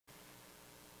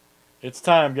It's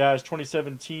time, guys.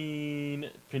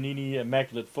 2017 Panini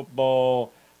Immaculate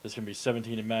Football. This is going to be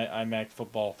 17 IMAC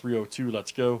Football 302.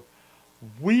 Let's go.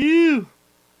 Woo!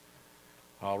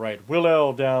 All right. Will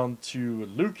L down to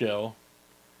Luke L.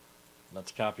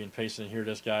 Let's copy and paste in here,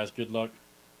 this, guys. Good luck.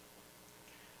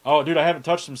 Oh, dude, I haven't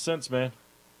touched them since, man.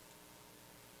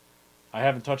 I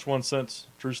haven't touched one since.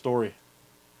 True story.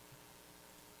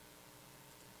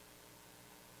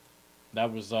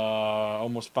 That was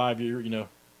almost 5 years,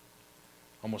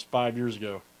 almost 5 years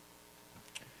ago.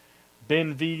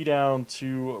 Ben V down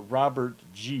to Robert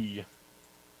G.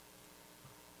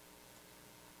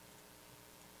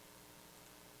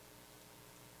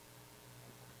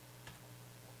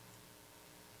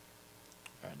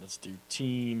 All right, let's do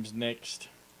teams next.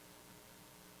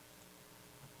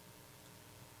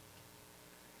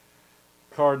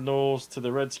 Cardinals to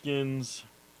the Redskins.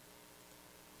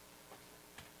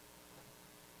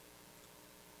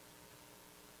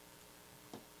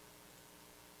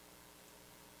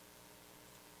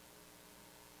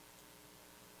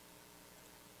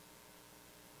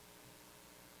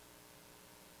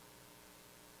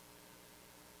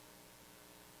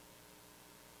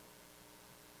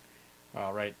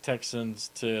 All right,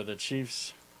 Texans to the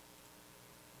Chiefs.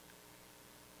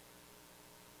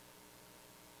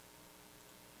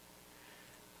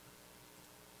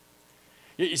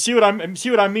 You see what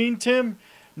I mean, Tim?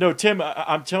 No, Tim,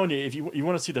 I'm telling you, if you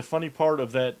want to see the funny part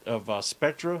of that of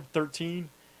Spectra 13,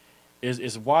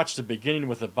 is watch the beginning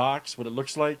with the box, what it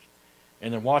looks like,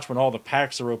 and then watch when all the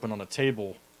packs are open on a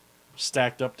table,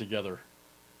 stacked up together.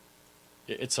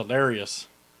 It's hilarious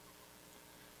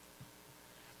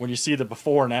when you see the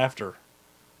before and after.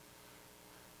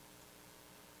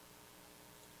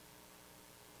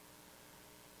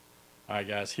 All right,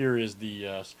 guys, here is the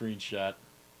screenshot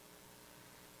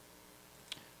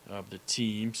of the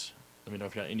teams. Let me know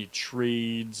if you got any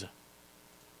trades.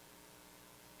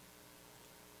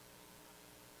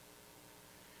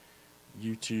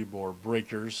 YouTube or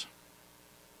breakers.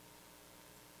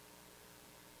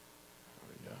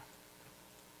 There we go.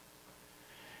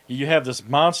 You have this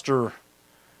monster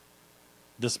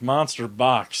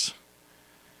box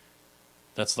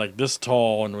that's like this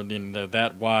tall and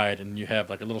that wide, and you have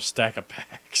like a little stack of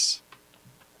packs.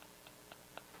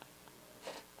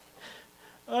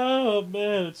 Oh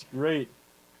man, it's great.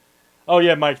 Oh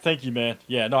yeah, Mike, thank you, man.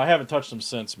 Yeah, no, I haven't touched them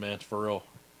since, man, for real.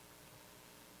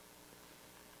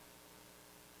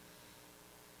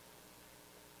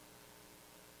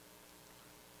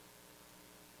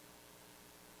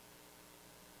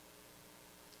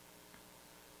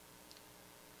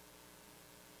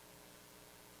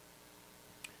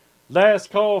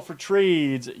 Last call for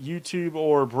trades, YouTube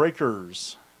or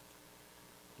breakers.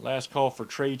 Last call for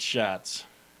trade shots.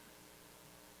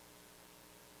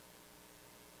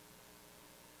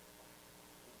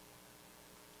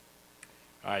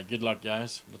 All right, good luck,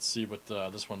 guys. Let's see what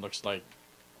this one looks like.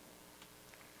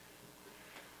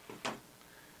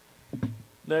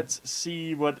 Let's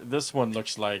see what this one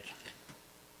looks like.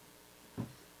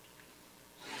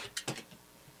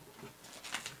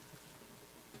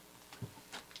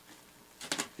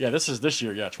 Yeah, this is this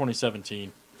year. Yeah,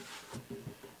 2017. You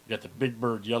got the Big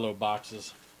Bird yellow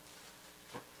boxes.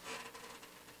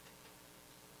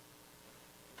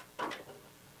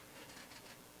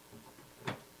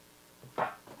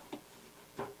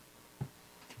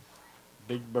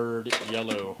 Big Bird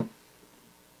yellow.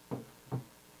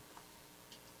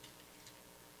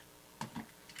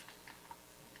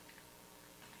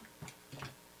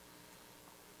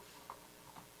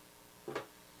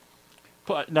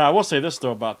 But now I will say this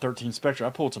though about 13 Spectra. I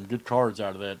pulled some good cards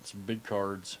out of that, some big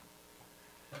cards.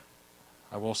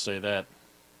 I will say that.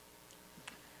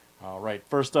 All right,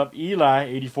 first up, Eli,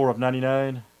 84 of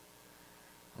 99.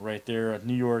 Right there,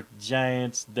 New York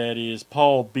Giants. That is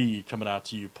Paul B coming out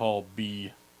to you, Paul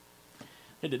B.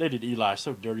 They did Eli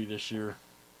so dirty this year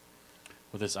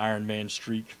with his Iron Man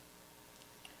streak.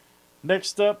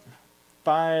 Next up,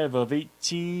 5 of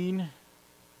 18.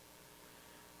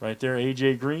 Right there,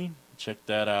 AJ Green. Check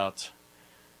that out.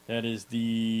 That is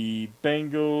the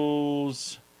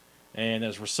Bengals. And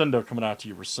there's Rosendo coming out to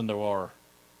you. Rosendo R.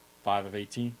 5 of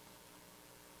 18.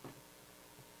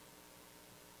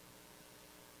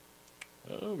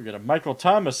 Oh, we got a Michael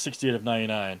Thomas, 68 of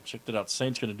 99. Check that out.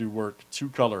 Saints going to do work. 2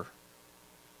 color.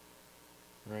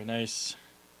 Very nice.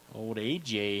 Old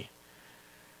AJ.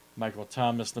 Michael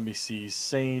Thomas. Let me see.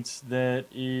 Saints. That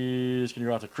is going to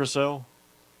go out to Chris L.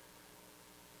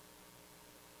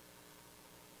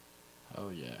 Oh,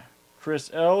 yeah.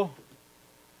 Chris L.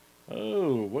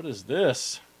 Oh, what is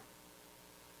this?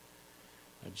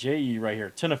 A JE right here.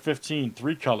 10 of 15.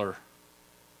 3 color.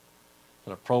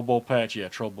 a Pro Bowl patch? Yeah,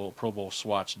 Pro Bowl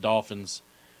swatch. Dolphins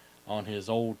on his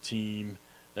old team.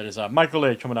 That is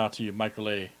Immaculate coming out to you.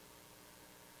 Immaculate.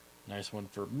 Nice one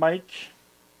for Mike.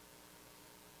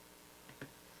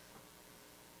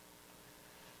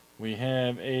 We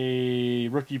have a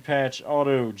rookie patch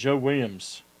auto, Joe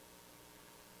Williams.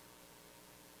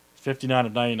 59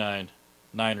 of 99.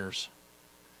 Niners.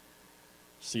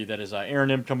 See, that is Aaron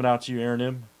M coming out to you, Aaron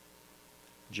M.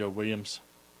 Joe Williams.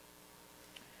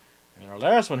 And our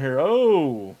last one here,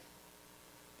 oh,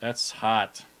 that's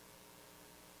hot.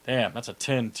 Damn, that's a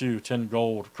 10-2, 10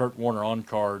 gold. Kurt Warner on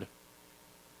card.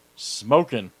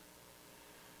 Smoking.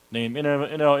 Named NL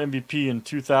MVP in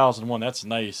 2001. That's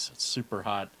nice. It's super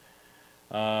hot.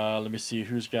 Let me see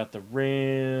who's got the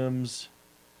Rams.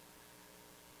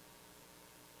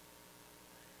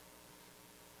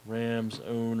 Rams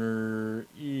owner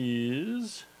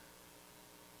is...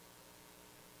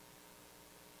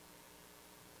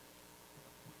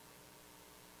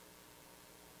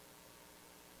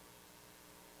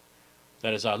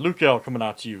 That is Luke L coming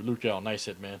out to you. Luke L, nice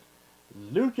hit, man.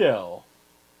 Luke L.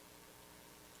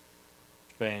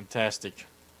 Fantastic.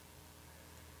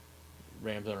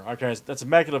 Rams owner. Okay, guys, that's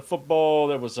Immaculate Football.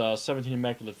 That was 17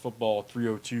 Immaculate Football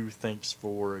 302. Thanks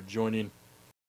for joining.